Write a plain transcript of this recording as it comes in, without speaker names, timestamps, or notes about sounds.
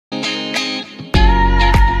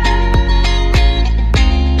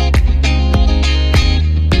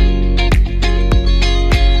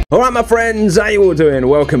Alright my friends, how you all doing?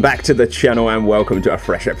 Welcome back to the channel and welcome to a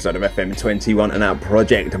fresh episode of FM21 and our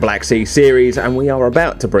Project Black Sea series, and we are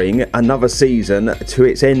about to bring another season to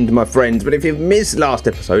its end, my friends. But if you've missed last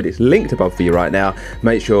episode, it's linked above for you right now.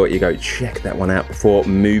 Make sure you go check that one out before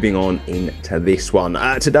moving on into this one.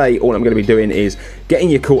 Today all I'm going to be doing is getting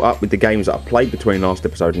you caught up with the games that I've played between last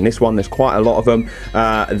episode and this one. There's quite a lot of them.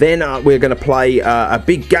 Then we're going to play a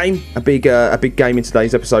big game in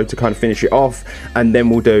today's episode to kind of finish it off, and then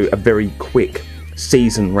we'll do a very quick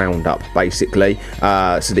season roundup basically,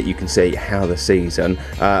 so that you can see how the season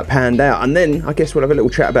panned out, and then I guess we'll have a little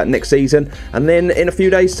chat about next season, and then in a few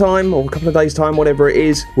days time or a couple of days time, whatever it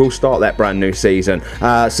is, we'll start that brand new season.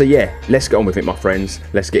 So yeah, let's get on with it, my friends.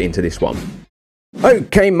 Let's get into this one.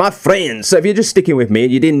 Okay, my friends, so if you're just sticking with me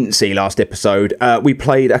and you didn't see last episode, we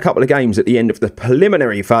played a couple of games at the end of the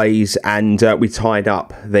preliminary phase, and we tied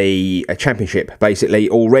up the championship basically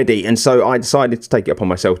already, and so I decided to take it upon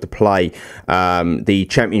myself to play the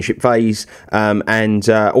championship phase and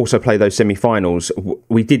also play those semi-finals.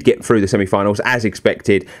 We did get through the semi-finals as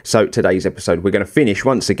expected, so today's episode we're going to finish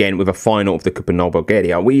once again with a final of the Kupa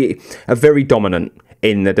Bulgaria. We are very dominant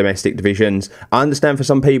in the domestic divisions. I understand for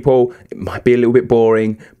some people it might be a little bit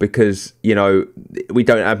boring because, you know, we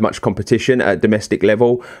don't have much competition at domestic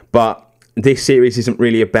level, but this series isn't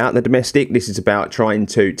really about the domestic. This is about trying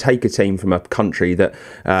to take a team from a country that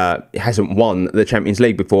hasn't won the Champions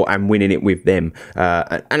League before and winning it with them,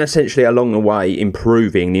 and essentially along the way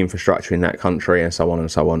improving the infrastructure in that country and so on and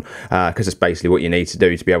so on, because it's basically what you need to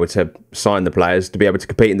do to be able to sign the players to be able to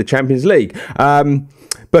compete in the Champions League.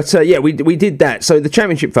 But yeah, we did that. So the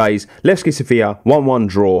championship phase, Levski Sofia, 1-1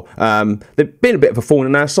 draw. They've been a bit of a thorn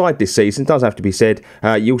in our side this season, does have to be said.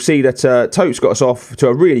 You'll see that Totes got us off to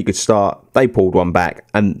a really good start. They pulled one back,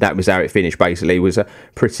 and that was how it finished, basically. It was a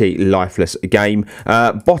pretty lifeless game.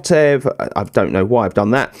 Botev, I don't know why I've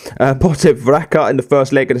done that. Botev Vraka in the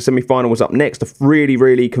first leg of the semi-final was up next. A really,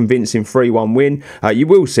 really convincing 3-1 win. You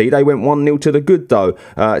will see they went 1-0 to the good, though.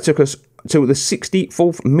 It took us till the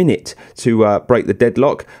 64th minute to break the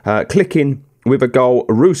deadlock. Clicking with a goal,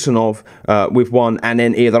 Rusanov with one, and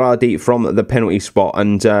then Idradi from the penalty spot.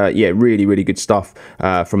 And yeah, really, really good stuff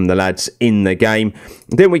from the lads in the game.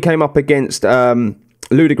 Then we came up against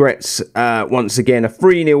Ludogorets, once again, a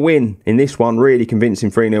 3-0 win in this one. Really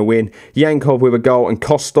convincing 3-0 win. Yankov with a goal and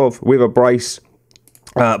Kostov with a brace.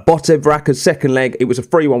 Botev Vraka's second leg, it was a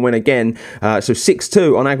 3-1 win again, so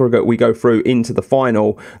 6-2 on aggregate we go through into the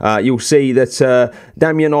final. You'll see that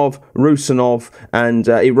Damyanov, Rusanov and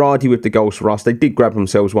Iradi with the goals for us. They did grab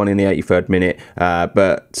themselves one in the 83rd minute,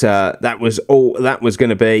 but that was all that was going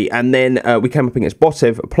to be. And then we came up against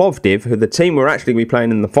Botev Plovdiv, who the team were actually going to be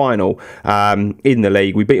playing in the final in the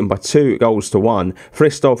league. We beat them by 2-1.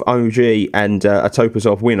 Fristov, OG and a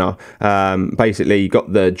Topazov winner basically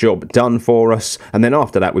got the job done for us. And then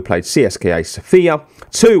after that, we played CSKA Sofia,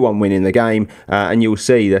 2-1 win in the game, and you'll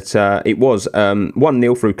see that it was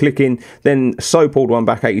 1-0 through clicking. Then So pulled one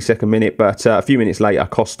back 82nd minute, but a few minutes later,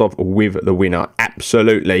 Kostov with the winner.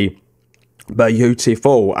 Absolutely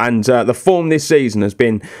beautiful. And the form this season has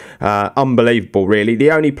been unbelievable, really. The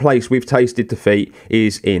only place we've tasted defeat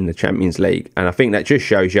is in the Champions League, and I think that just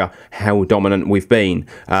shows you how dominant we've been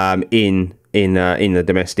in the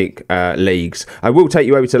domestic leagues. I will take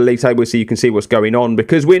you over to the league table so you can see what's going on,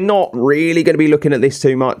 because we're not really going to be looking at this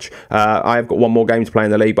too much. I have got one more game to play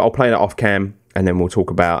in the league, but I'll play that off cam, and then we'll talk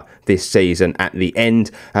about this season at the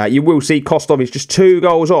end. You will see Kostov is just 2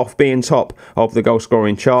 goals off being top of the goal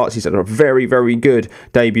scoring charts. He's had a very, very good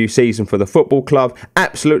debut season for the football club,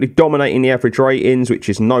 absolutely dominating the average ratings, which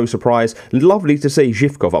is no surprise. Lovely to see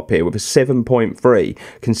Zhivkov up here with a 7.3,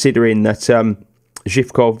 considering that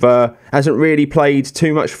Zhivkov hasn't really played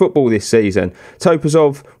too much football this season.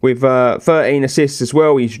 Topazov with 13 assists as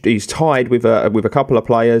well. He's tied with a couple of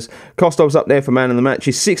players. Kostov's up there for man of the match.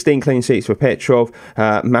 He's 16 clean sheets for Petrov.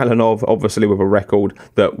 Malinov obviously with a record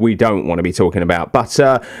that we don't want to be talking about. But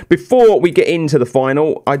before we get into the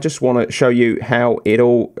final, I just want to show you how it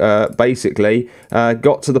all basically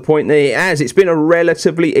got to the point that it has. It's been a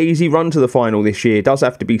relatively easy run to the final this year, does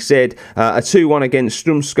have to be said. A 2-1 against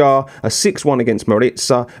Strumskar, a 6-1 against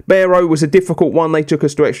Maritsa. Bero was a difficult one. They took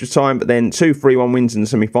us to extra time, but then 2 3-1 wins in the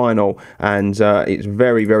semi-final, and it's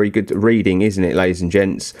very, very good reading, isn't it, ladies and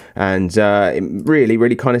gents? And it really,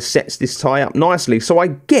 really kind of sets this tie up nicely. So I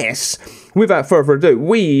guess without further ado,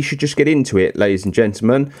 we should just get into it, ladies and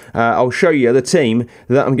gentlemen. I'll show you the team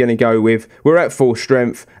that I'm going to go with. We're at full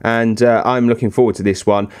strength, and I'm looking forward to this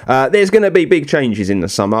one. There's going to be big changes in the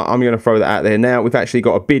summer. I'm going to throw that out there now. We've actually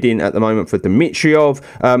got a bid in at the moment for Dimitriov.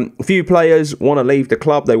 A few players want to leave the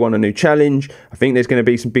club. They want a new challenge. I think there's going to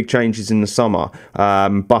be some big changes in the summer.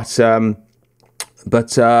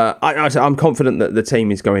 But I'm confident that the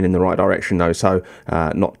team is going in the right direction, though. So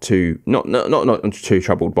not too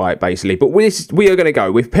troubled by it, basically. But we are going to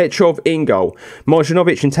go with Petrov in goal.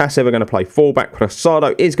 Marjanovic and Tasev are going to play fullback.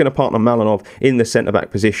 Krasado is going to partner Malinov in the centre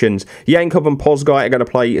back positions. Yankov and Pozgai are going to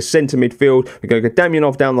play centre midfield. We're going to go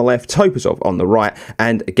Damyanov down the left, Topazov on the right,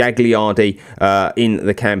 and Gagliardi in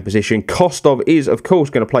the cam position. Kostov is, of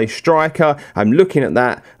course, going to play striker. I'm looking at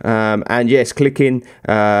that, and yes, clicking.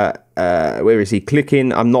 Where is he?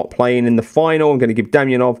 Clicking. I'm not playing in the final. I'm going to give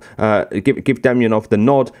Damyanov give Damyanov the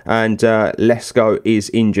nod, and Lesko is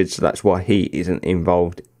injured, so that's why he isn't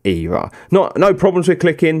involved either. No problems with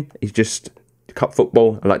clicking. He's just cup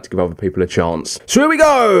football. I like to give other people a chance. So here we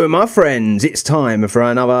go, my friends. It's time for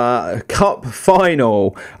another cup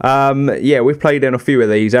final. Yeah, we've played in a few of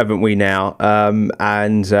these, haven't we now?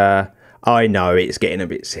 And I know it's getting a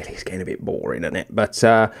bit silly. It's getting a bit boring, isn't it? But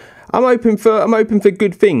I'm open for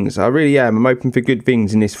good things. I really am. I'm open for good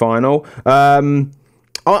things in this final.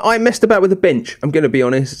 I messed about with the bench. I'm going to be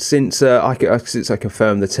honest. Since I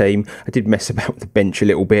confirmed the team, I did mess about with the bench a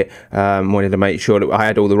little bit. Wanted to make sure that I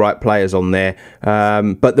had all the right players on there.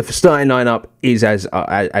 But the starting lineup is as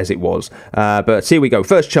it was. But here we go.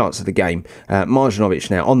 First chance of the game.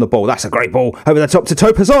 Marjanovic now on the ball. That's a great ball over the top to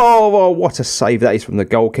Topazov. Oh, what a save that is from the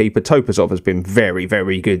goalkeeper. Topazov has been very,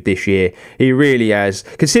 very good this year. He really has.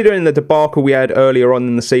 Considering the debacle we had earlier on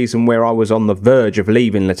in the season, where I was on the verge of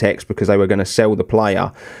leaving Litex because they were going to sell the player.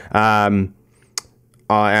 I've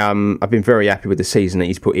been very happy with the season that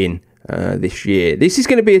he's put in this year. This is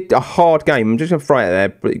going to be a hard game. I'm just going to throw it there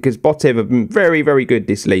because Botev have been very, very good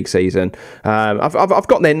this league season. I've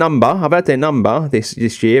got their number. I've had their number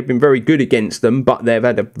this year. I've been very good against them, but they've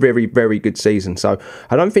had a very, very good season. So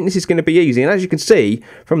I don't think this is going to be easy. And as you can see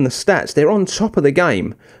from the stats, they're on top of the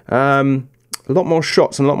game. A lot more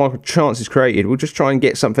shots and a lot more chances created. We'll just try and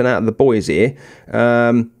get something out of the boys here.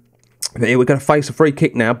 But here we're going to face a free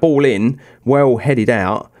kick now. Ball in, well headed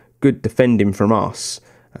out. Good defending from us.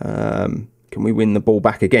 Can we win the ball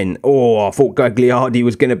back again? Oh, I thought Gagliardi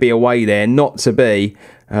was going to be away there. Not to be.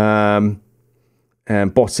 And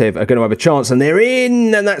Botev are going to have a chance, and they're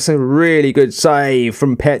in. And that's a really good save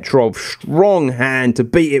from Petrov. Strong hand to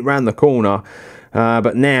beat it round the corner.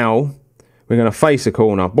 But now we're going to face a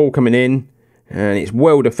corner. Ball coming in. And it's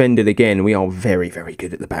well defended again. We are very, very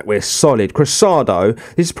good at the back. We're solid. Crasado,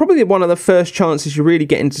 this is probably one of the first chances you're really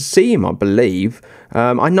getting to see him, I believe.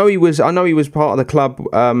 I know he was part of the club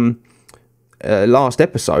last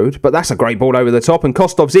episode, but that's a great ball over the top, and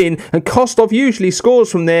Kostov's in, and Kostov usually scores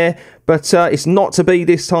from there, but it's not to be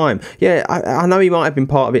this time. Yeah, I know he might have been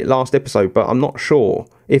part of it last episode, but I'm not sure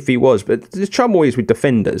if he was. But the trouble is with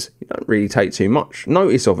defenders, you don't really take too much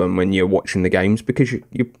notice of them when you're watching the games, because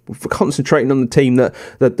you're concentrating on the team,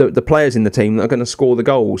 the players in the team that are going to score the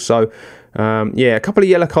goals. So yeah, a couple of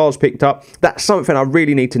yellow cards picked up. That's something I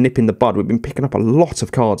really need to nip in the bud. We've been picking up a lot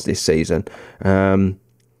of cards this season.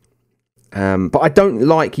 But I don't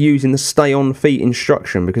like using the stay on feet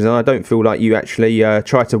instruction, because then I don't feel like you actually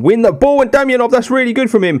try to win the ball. And Damyanov, that's really good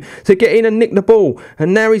from him to get in and nick the ball.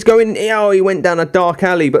 And now he's going, oh, he went down a dark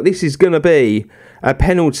alley, but this is going to be a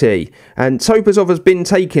penalty. And Topazov has been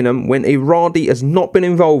taking them when Iradi has not been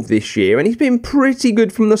involved this year, and he's been pretty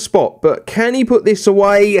good from the spot. But can he put this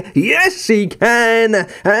away? Yes, he can.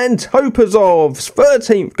 And Topazov's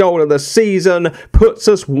 13th goal of the season puts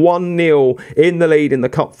us 1-0 in the lead in the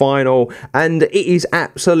cup final. And it is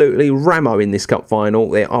absolutely Ramo in this cup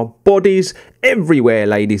final. There are bodies everywhere,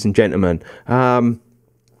 ladies and gentlemen.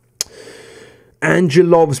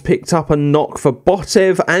 Angelov's picked up a knock for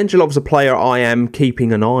Botev. Angelov's a player I am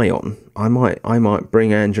keeping an eye on. I might bring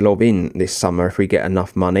Angelov in this summer if we get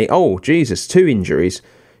enough money. Oh, Jesus, 2 injuries.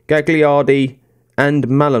 Gagliardi and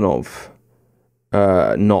Malinov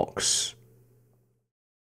knocks.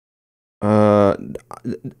 The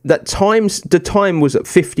time was at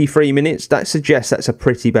 53 minutes. That suggests that's a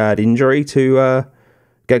pretty bad injury to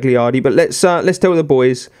Gagliardi. But let's tell the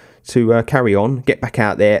boys to carry on, get back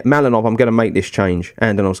out there. Malinov, I'm going to make this change.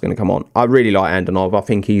 Andonov's going to come on. I really like Andonov. I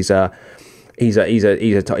think he's a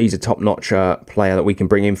top-notch player that we can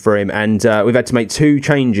bring in for him. And we've had to make 2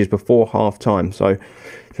 changes before half-time, so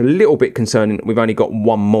it's a little bit concerning that we've only got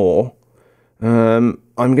 1 more. I'm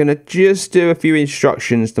going to just do a few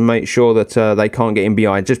instructions to make sure that they can't get in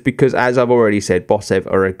behind, just because, as I've already said, Botev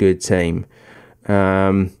are a good team.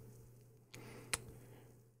 But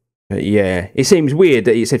yeah, it seems weird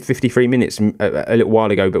that it said 53 minutes a little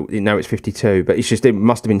while ago, but now it's 52. But it's just, it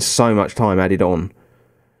must have been so much time added on.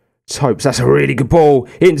 Hopes that's a really good ball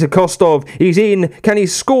into Kostov. He's in. Can he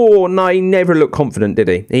score? No, he never looked confident, did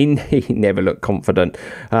he? He never looked confident.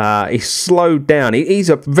 He slowed down. He's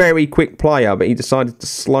a very quick player, but he decided to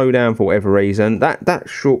slow down for whatever reason. That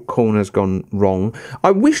short corner's gone wrong.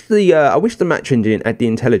 I wish the match engine had the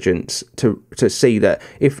intelligence to see that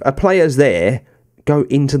if a player's there, go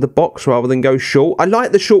into the box rather than go short. I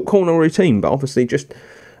like the short corner routine, but obviously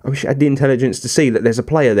I wish it had the intelligence to see that there's a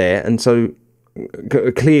player there, and so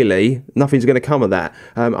clearly nothing's going to come of that.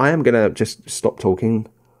 I am going to just stop talking.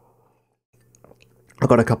 I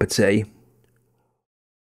got a cup of tea.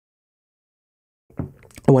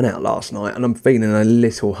 I went out last night and I'm feeling a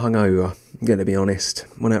little hungover, I'm going to be honest.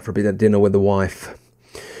 Went out for a bit of dinner with the wife.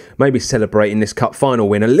 Maybe celebrating this cup final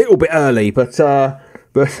win a little bit early, but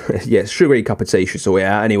yeah, sugary cup of tea should sort it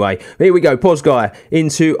out. Anyway, here we go. Pozgai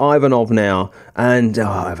into Ivanov now, and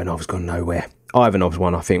Ivanov's gone nowhere. Ivanov's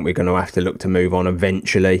one I think we're going to have to look to move on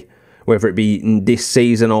eventually. Whether it be this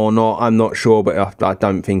season or not, I'm not sure, but I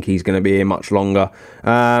don't think he's going to be here much longer.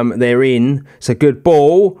 They're in. It's a good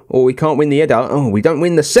ball. Oh, we can't win the header. Oh, we don't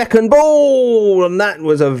win the second ball. And that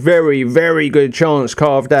was a very, very good chance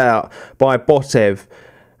carved out by Botev.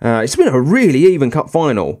 It's been a really even cup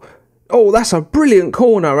final. Oh, that's a brilliant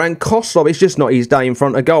corner. And Kostov, it's just not his day in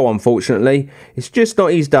front of goal, unfortunately. It's just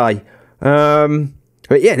not his day.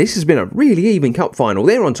 But yeah, this has been a really even cup final.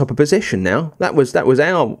 They're on top of possession now. That was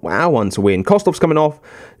our one to win. Kostov's coming off.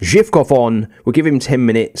 Zhivkov on. We'll give him 10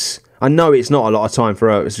 minutes. I know it's not a lot of time for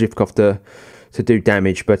Zhivkov to do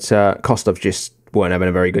damage, but Kostov just weren't having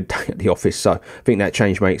a very good day at the office, so I think that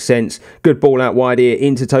change makes sense. Good ball out wide here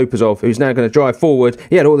into Topazov, who's now going to drive forward.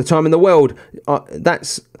 He had all the time in the world. I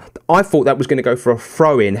thought that was going to go for a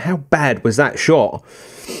throw-in. How bad was that shot?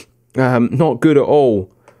 Not good at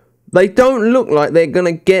all. They don't look like they're going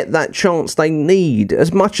to get that chance they need.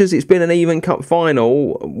 As much as it's been an even cup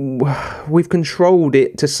final, we've controlled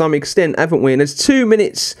it to some extent, haven't we? And there's 2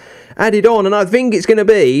 minutes added on, and I think it's going to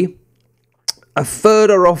be a third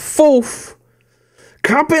or a fourth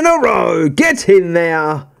cup in a row. Get in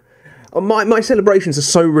there. My celebrations are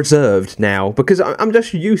so reserved now because I'm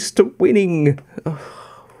just used to winning.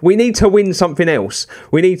 We need to win something else.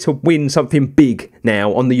 We need to win something big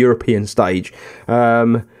now on the European stage.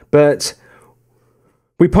 But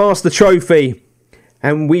we pass the trophy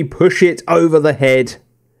and we push it over the head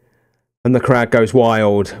and the crowd goes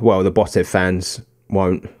wild. Well, the Botev fans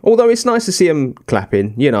won't. Although it's nice to see them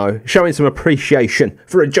clapping, you know, showing some appreciation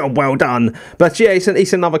for a job well done. But yeah,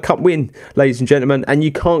 it's another cup win, ladies and gentlemen, and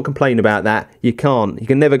you can't complain about that. You can't. You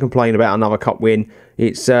can never complain about another cup win.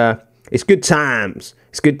 It's good times.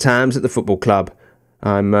 It's good times at the football club.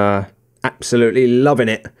 I'm absolutely loving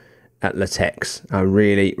it at Litex. I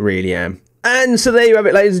really, really am. And so there you have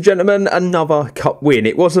it, ladies and gentlemen, another cup win.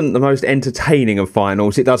 It wasn't the most entertaining of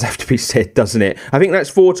finals, it does have to be said, doesn't it? I think that's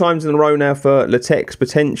 4 times in a row now for Litex,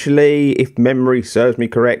 potentially, if memory serves me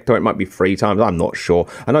correct, or it might be 3 times, I'm not sure.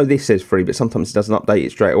 I know this says 3, but sometimes it doesn't update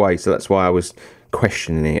it straight away, so that's why I was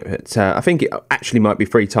questioning it, but I think it actually might be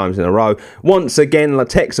 3 times in a row. Once again,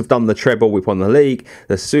 Litex have done the treble. We've won the league,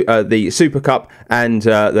 the Super Cup, and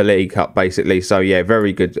the League Cup, basically. So yeah,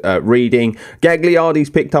 very good reading. Gagliardi's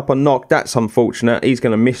picked up a knock. That's unfortunate. He's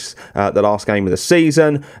going to miss the last game of the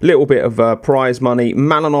season. A little bit of prize money.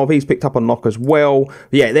 Malanov, he's picked up a knock as well.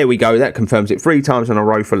 Yeah, there we go. That confirms it. 3 times in a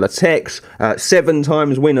row for Litex. 7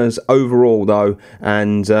 times winners overall, though.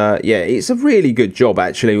 And yeah, it's a really good job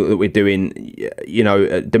actually that we're doing. You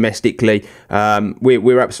know, domestically,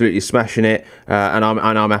 we're absolutely smashing it, and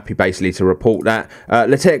I'm happy basically to report that.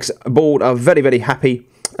 Litex board are very, very happy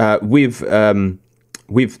with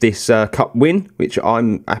this cup win, which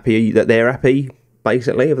I'm happy that they're happy.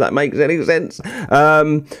 Basically, if that makes any sense.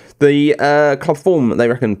 The club form, they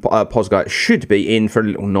reckon Pozgai should be in for a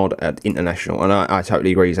little nod at international, and I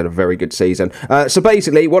totally agree. He's had a very good season. So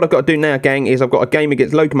basically, what I've got to do now, gang, is I've got a game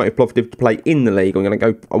against Lokomotiv Plovdiv to play in the league. I'm going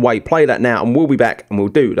to go away, play that now, and we'll be back, and we'll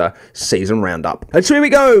do the season roundup. And so here we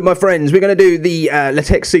go, my friends. We're going to do the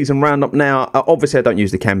Litex season roundup now. Obviously, I don't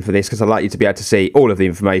use the cam for this because I'd like you to be able to see all of the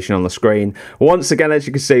information on the screen. Once again, as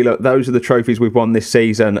you can see, look, those are the trophies we've won this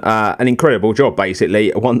season. An incredible job,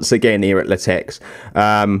 basically, once again here at Litex.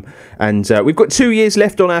 And we've got 2 years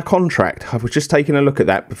left on our contract. I was just taking a look at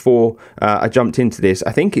that before I jumped into this.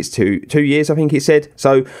 I think it's two years, I think it said.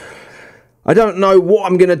 So I don't know what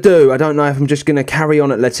I'm going to do. I don't know if I'm just going to carry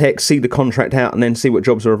on at Litex, see the contract out, and then see what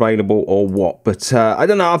jobs are available or what. But I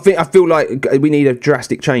don't know. I feel like we need a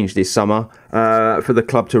drastic change this summer for the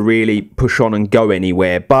club to really push on and go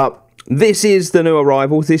anywhere. But this is the new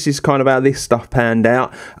arrivals. This is kind of how this stuff panned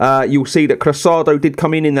out. You'll see that Crosado did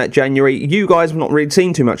come in that January. You guys have not really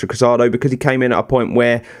seen too much of Crosado because he came in at a point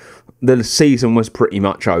where the season was pretty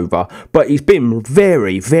much over, but he's been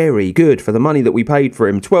very, very good for the money that we paid for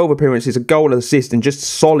him. 12 appearances, a goal, an assist, and just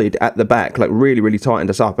solid at the back, like really, really tightened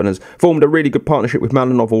us up and has formed a really good partnership with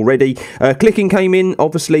Malinov already. Clicking came in,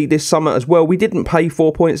 obviously, this summer as well. We didn't pay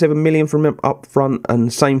 4.7 million from him up front,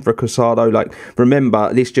 and same for Crosado. Like,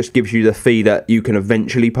 remember, this just gives you the fee that you can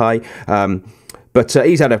eventually pay. But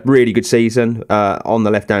he's had a really good season on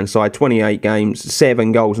the left-hand side. 28 games,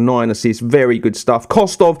 7 goals, 9 assists. Very good stuff.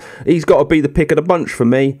 Kostov, he's got to be the pick of the bunch for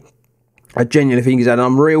me. I genuinely think he's had an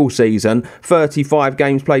unreal season. 35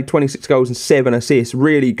 games played, 26 goals and 7 assists.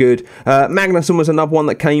 Really good. Magnusson was another one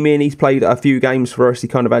that came in. He's played a few games for us. He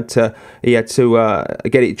kind of had to get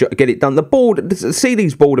it done. The board, see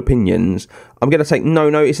these board opinions. I'm going to take no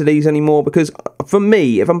notice of these anymore because for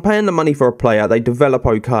me, if I'm paying the money for a player, they develop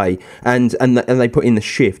okay and they put in the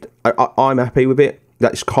shift. I'm happy with it.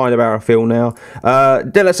 That's kind of how I feel now.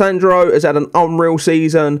 D'Alessandro has had an unreal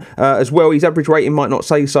season as well. His average rating might not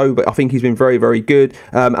say so, but I think he's been very, very good.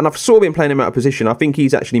 And I've sort of been playing him out of position. I think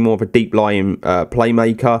he's actually more of a deep-lying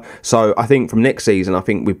playmaker. So I think from next season, I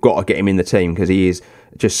think we've got to get him in the team because he is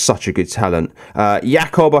just such a good talent.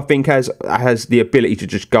 Jakob, I think, has the ability to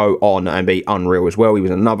just go on and be unreal as well. He was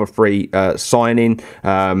another free signing.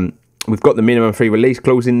 We've got the minimum free release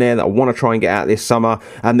clause in there that I want to try and get out this summer.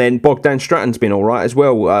 And then Bogdan Stratton's been all right as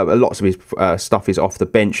well. Lots of his stuff is off the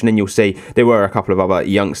bench. And then you'll see there were a couple of other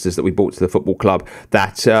youngsters that we brought to the football club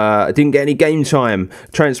that didn't get any game time.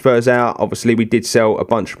 Transfers out. Obviously, we did sell a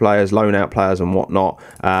bunch of players, loan out players and whatnot.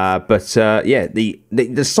 But yeah, the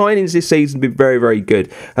signings this season have been very, very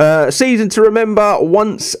good. Season to remember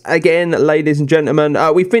once again, ladies and gentlemen.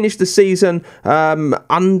 We finished the season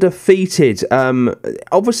undefeated.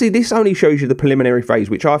 Obviously, this only shows you the preliminary phase,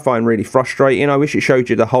 which I find really frustrating. I wish it showed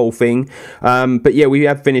you the whole thing. But yeah, we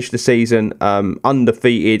have finished the season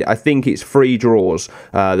undefeated. I think it's 3 draws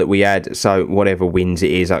that we had. So whatever wins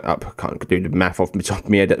it is, I can't do the math off the top of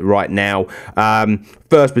my head right now.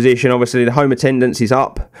 First position, obviously, the home attendance is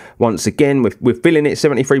up once again. We're filling it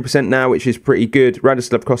 73% now, which is pretty good.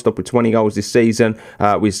 Radislav Kostov with 20 goals this season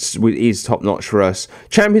is top notch for us.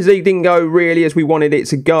 Champions League didn't go really as we wanted it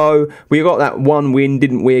to go. We got that one win,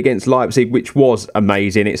 didn't we, against Leipzig, which was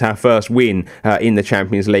amazing. It's our first win in the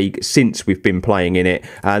Champions League since we've been playing in it.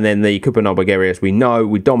 And then the Kupa Bulgaria, as we know,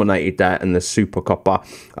 we dominated that, and the Super Copa,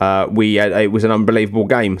 it was an unbelievable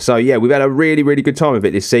game. So yeah, we've had a really, really good time with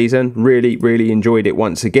it this season. Really, really enjoyed it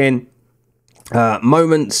once again.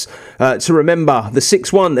 Moments to remember: the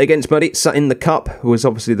 6-1 against Maritza in the Cup was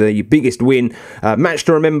obviously the biggest win. Match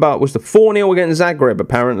to remember was the 4-0 against Zagreb,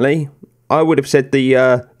 apparently. I would have said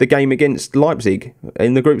the game against Leipzig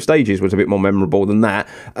in the group stages was a bit more memorable than that.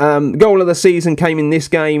 Goal of the season came in this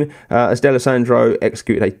game as D'Alessandro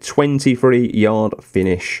executed a 23-yard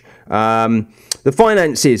finish. The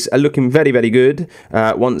finances are looking very, very good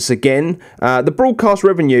once again. The broadcast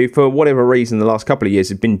revenue, for whatever reason, the last couple of years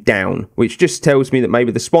has been down, which just tells me that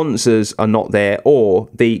maybe the sponsors are not there or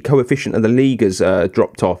the coefficient of the league has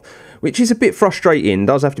dropped off, which is a bit frustrating,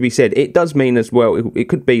 does have to be said. It does mean as well, it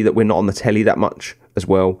could be that we're not on the telly that much as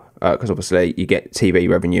well, because obviously you get TV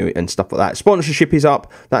revenue and stuff like that. Sponsorship is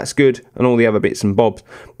up, that's good, and all the other bits and bobs.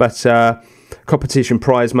 But competition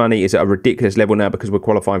prize money is at a ridiculous level now because we're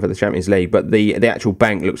qualifying for the Champions League, but the actual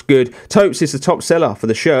bank looks good. Totes is the top seller for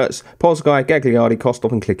the shirts. Posguy, Gagliardi,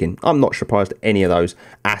 Kostov and Clicking. I'm not surprised at any of those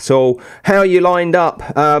at all. How are you lined up?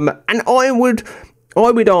 And I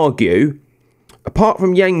would argue, apart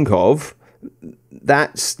from Yankov,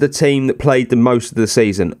 that's the team that played the most of the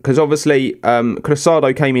season. Because obviously,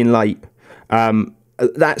 Crosado came in late.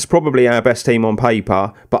 That's probably our best team on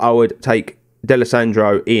paper, but I would take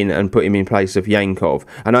D'Alessandro in and put him in place of Yankov.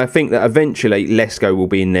 And I think that eventually Lesko will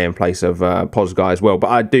be in there in place of Posguy as well.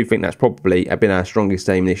 But I do think that's probably been our strongest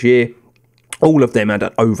team this year. All of them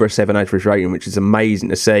had over a 7 average rating, which is amazing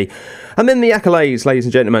to see. And then the accolades, ladies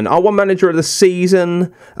and gentlemen. Our one manager of the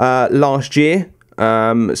season last year.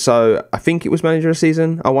 So I think it was manager of the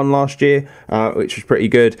season I won last year, which was pretty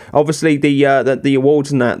good. Obviously the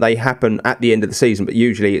awards and that, they happen at the end of the season, but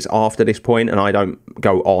usually it's after this point, and I don't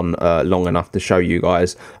go on long enough to show you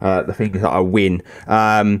guys the things that I win.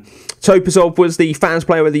 Topazov was the fans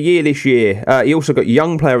player of the year this year. He also got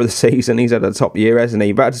young player of the season. He's had a top year, hasn't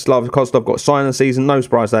he? Radislav Kostov got sign of the season. No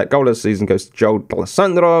surprise that. Goal of the season goes to Joel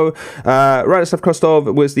D'Alessandro. Radislav Kostov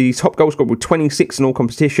was the top goal scorer with 26 in all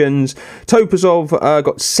competitions. Topazov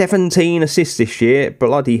got 17 assists this year.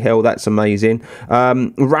 Bloody hell, that's amazing.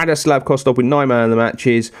 Radislav Kostov with 9 man of the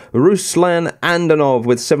matches. Ruslan Andanov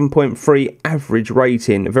with 7.3 average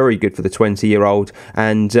rating. Very good for the 20-year-old.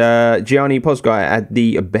 And Gianni Pozgai had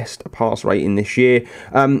the best pass rating this year.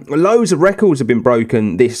 Loads of records have been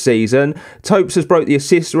broken this season. Topes has broke the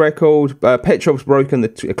assist record. Petrov's broken the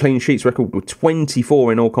clean sheets record with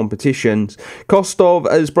 24 in all competitions. Kostov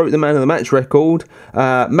has broke the man of the match record.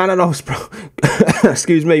 Malanov's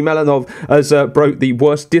Malanov has broke the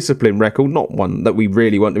worst discipline record, not one that we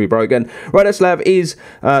really want to be broken. Radislav is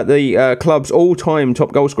the club's all-time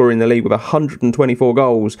top goal scorer in the league with 124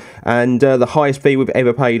 goals, and the highest fee we've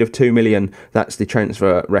ever paid of 2 million. That's the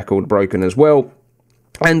transfer record broken as well.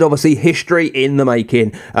 And obviously history in the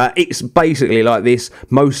making. It's basically like this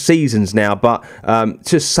most seasons now, but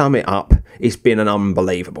to sum it up, it's been an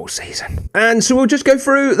unbelievable season. And so we'll just go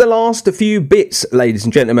through the last few bits, ladies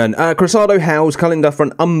and gentlemen. Crosado Howe's calendar for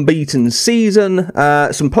an unbeaten season.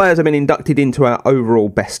 Some players have been inducted into our overall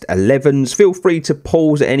best 11s. Feel free to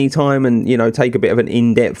pause at any time and, you know, take a bit of an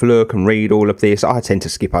in-depth look and read all of this. I tend to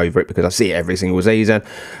skip over it because I see it every single season.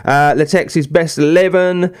 Litex's best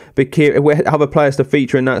 11. Other players to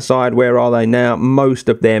feature in that side, where are they now? Most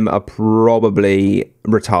of them are probably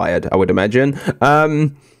retired, I would imagine.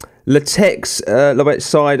 Litex Lovech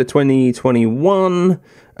side of 2021.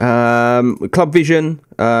 Club Vision,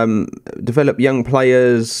 develop young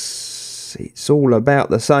players. It's all about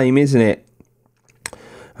the same, isn't it?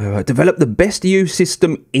 Develop the best youth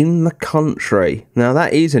system in the country. Now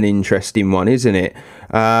that is an interesting one, isn't it?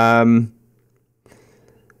 Yeah,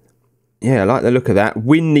 I like the look of that.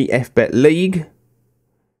 Win the FBet League.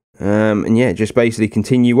 And yeah, just basically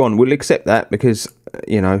continue on. We'll accept that because,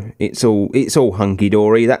 you know, it's all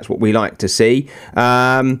hunky-dory. That's what we like to see.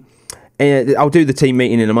 And I'll do the team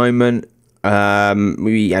meeting in a moment.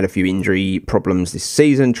 We had a few injury problems this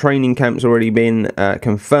season. Training camp's already been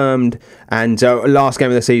confirmed. And last game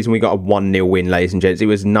of the season, we got a 1-0 win, ladies and gents. It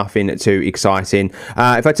was nothing too exciting.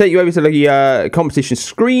 If I take you over to the competition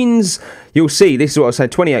screens, you'll see, this is what I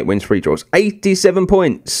said, 28 wins, 3 draws, 87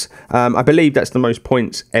 points. I believe that's the most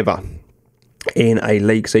points ever in a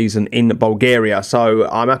league season in Bulgaria, so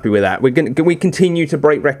I'm happy with that. We continue to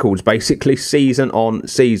break records basically season on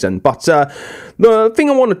season. But the thing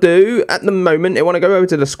I want to do at the moment, I want to go over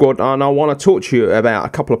to the squad and I want to talk to you about a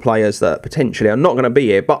couple of players that potentially are not going to be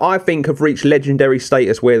here, but I think have reached legendary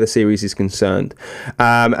status where the series is concerned.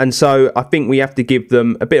 And so I think we have to give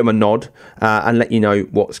them a bit of a nod and let you know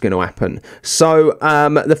what's going to happen. So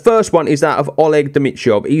the first one is that of Oleg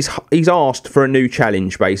Dmitrov. He's asked for a new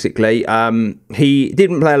challenge basically. He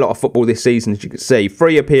didn't play a lot of football this season, as you can see.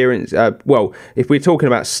 3 appearances. Well, if we're talking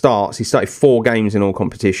about starts, he started 4 games in all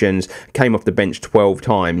competitions, came off the bench 12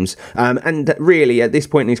 times. And really, at this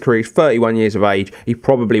point in his career, he's 31 years of age. He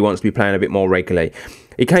probably wants to be playing a bit more regularly.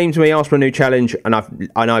 He came to me, asked for a new challenge, and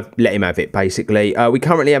I've let him have it, basically. We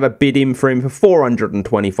currently have a bid in for him for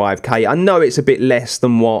 425k. I know it's a bit less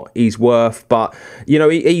than what he's worth, but you know,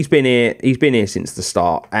 he's been here since the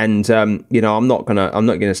start, and you know, I'm not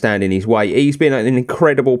gonna stand in his way. He's been an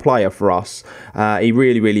incredible player for us. He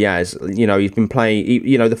really has. You know, he's been playing.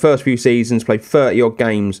 You know, the first few seasons, played 30 odd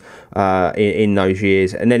games in those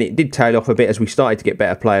years, and then it did tail off a bit as we started to get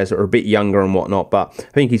better players that are a bit younger and whatnot. But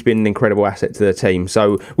I think he's been an incredible asset to the team.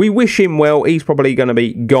 So we wish him well. He's probably going to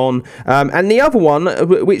be gone. And the other one,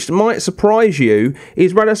 which might surprise you,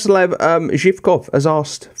 is Radislav Zhivkov has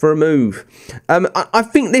asked for a move. I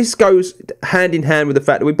think this goes hand in hand with the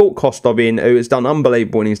fact that we bought Kostov in, who has done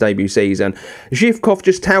unbelievable in his debut season. Zhivkov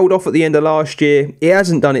just tailed off at the end of last year. He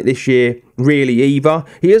hasn't done it this year really either.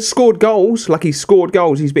 He has scored goals,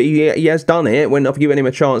 he has done it when I've given him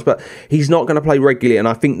a chance, but he's not going to play regularly, and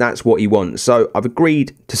I think that's what he wants. So I've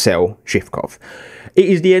agreed to sell Zhivkov. It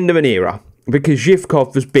is the end of an era because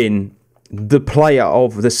Zhivkov has been the player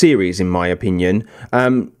of the series, in my opinion.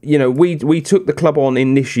 You know, we took the club on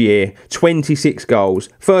in this year, 26 goals.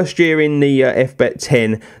 First year in the FBet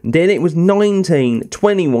 10, then it was 19,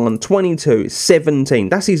 21, 22, 17.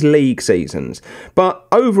 That's his league seasons. But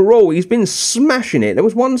overall, he's been smashing it. There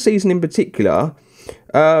was one season in particular.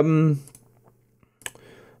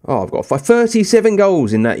 Oh, I've got 37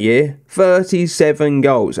 goals in that year. 37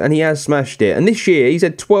 goals. And he has smashed it. And this year, he's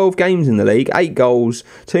had 12 games in the league. 8 goals.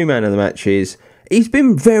 2 man of the matches. He's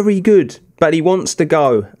been very good. But he wants to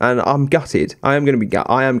go. And I'm gutted. I am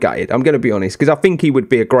gutted. I'm going to be honest. Because I think he would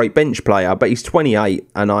be a great bench player. But he's 28.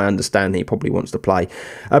 And I understand he probably wants to play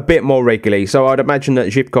a bit more regularly. So I'd imagine that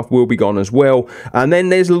Zhivkov will be gone as well. And then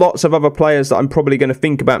there's lots of other players that I'm probably going to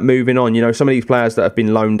think about moving on. You know, some of these players that have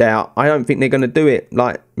been loaned out. I don't think they're going to do it.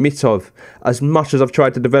 Like Mitov. As much as I've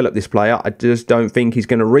tried to develop this player, I just don't think he's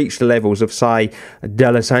going to reach the levels of, say,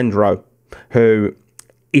 D'Alessandro, who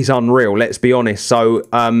is unreal, let's be honest. So,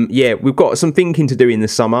 yeah, we've got some thinking to do in the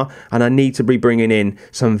summer, and I need to be bringing in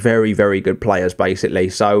some very, very good players, basically.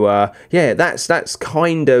 So, yeah, that's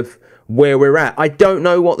kind of where we're at. I don't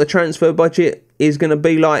know what the transfer budget is going to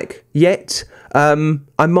be like yet.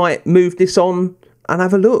 I might move this on and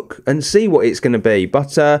have a look and see what it's going to be.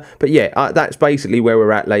 But yeah, that's basically where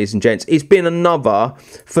we're at, ladies and gents. It's been another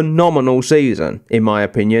phenomenal season, in my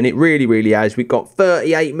opinion. It really, really has. We've got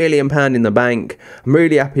 £38 million in the bank. I'm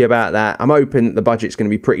really happy about that. I'm hoping that the budget's going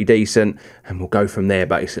to be pretty decent, and we'll go from there,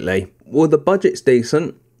 basically. Well, the budget's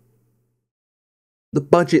decent. The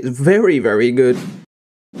budget's very, very good.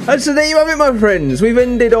 And so there you have it, my friends. We've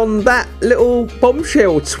ended on that little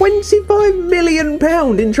bombshell. £25 million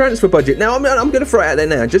in transfer budget. Now, I'm going to throw it out there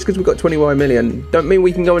now. Just because we've got 21 million, don't mean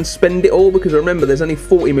we can go and spend it all, because remember, there's only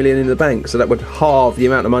 40 million in the bank, so that would halve the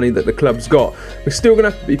amount of money that the club's got. We're still going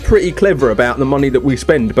to have to be pretty clever about the money that we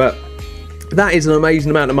spend, but that is an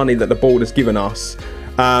amazing amount of money that the board has given us.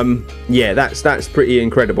 Yeah, that's pretty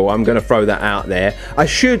incredible. I'm going to throw that out there. I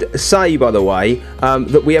should say, by the way,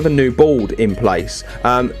 that we have a new board in place.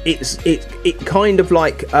 It kind of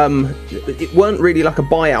like it weren't really like a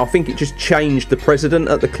buyout. I think it just changed the president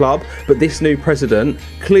at the club. But this new president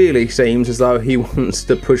clearly seems as though he wants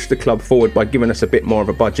to push the club forward by giving us a bit more of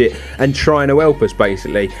a budget and trying to help us,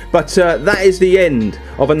 basically. But that is the end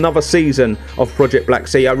of another season of Project Black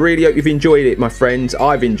Sea. I really hope you've enjoyed it, my friends.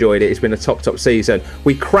 I've enjoyed it. It's been a top season.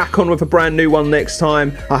 We crack on with a brand new one next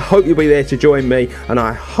time. I hope you'll be there to join me, and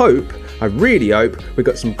I really hope we've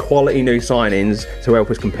got some quality new signings to help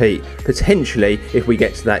us compete, potentially, if we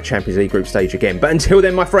get to that Champions League group stage again. But until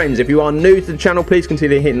then, my friends, if you are new to the channel, please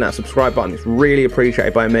consider hitting that subscribe button. It's really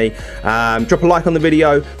appreciated by me. Drop a like on the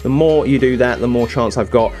video. The more you do that, the more chance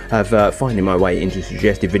I've got of finding my way into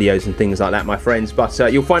suggested videos and things like that, my friends. But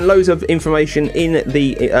you'll find loads of information in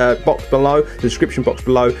the box below, the description box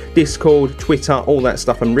below, Discord, Twitter, all that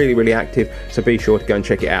stuff. I'm really, really active, so be sure to go and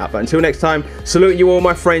check it out. But until next time, salute you all,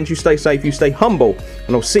 my friends. You stay safe, you stay humble,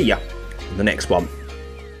 and I'll see you in the next one.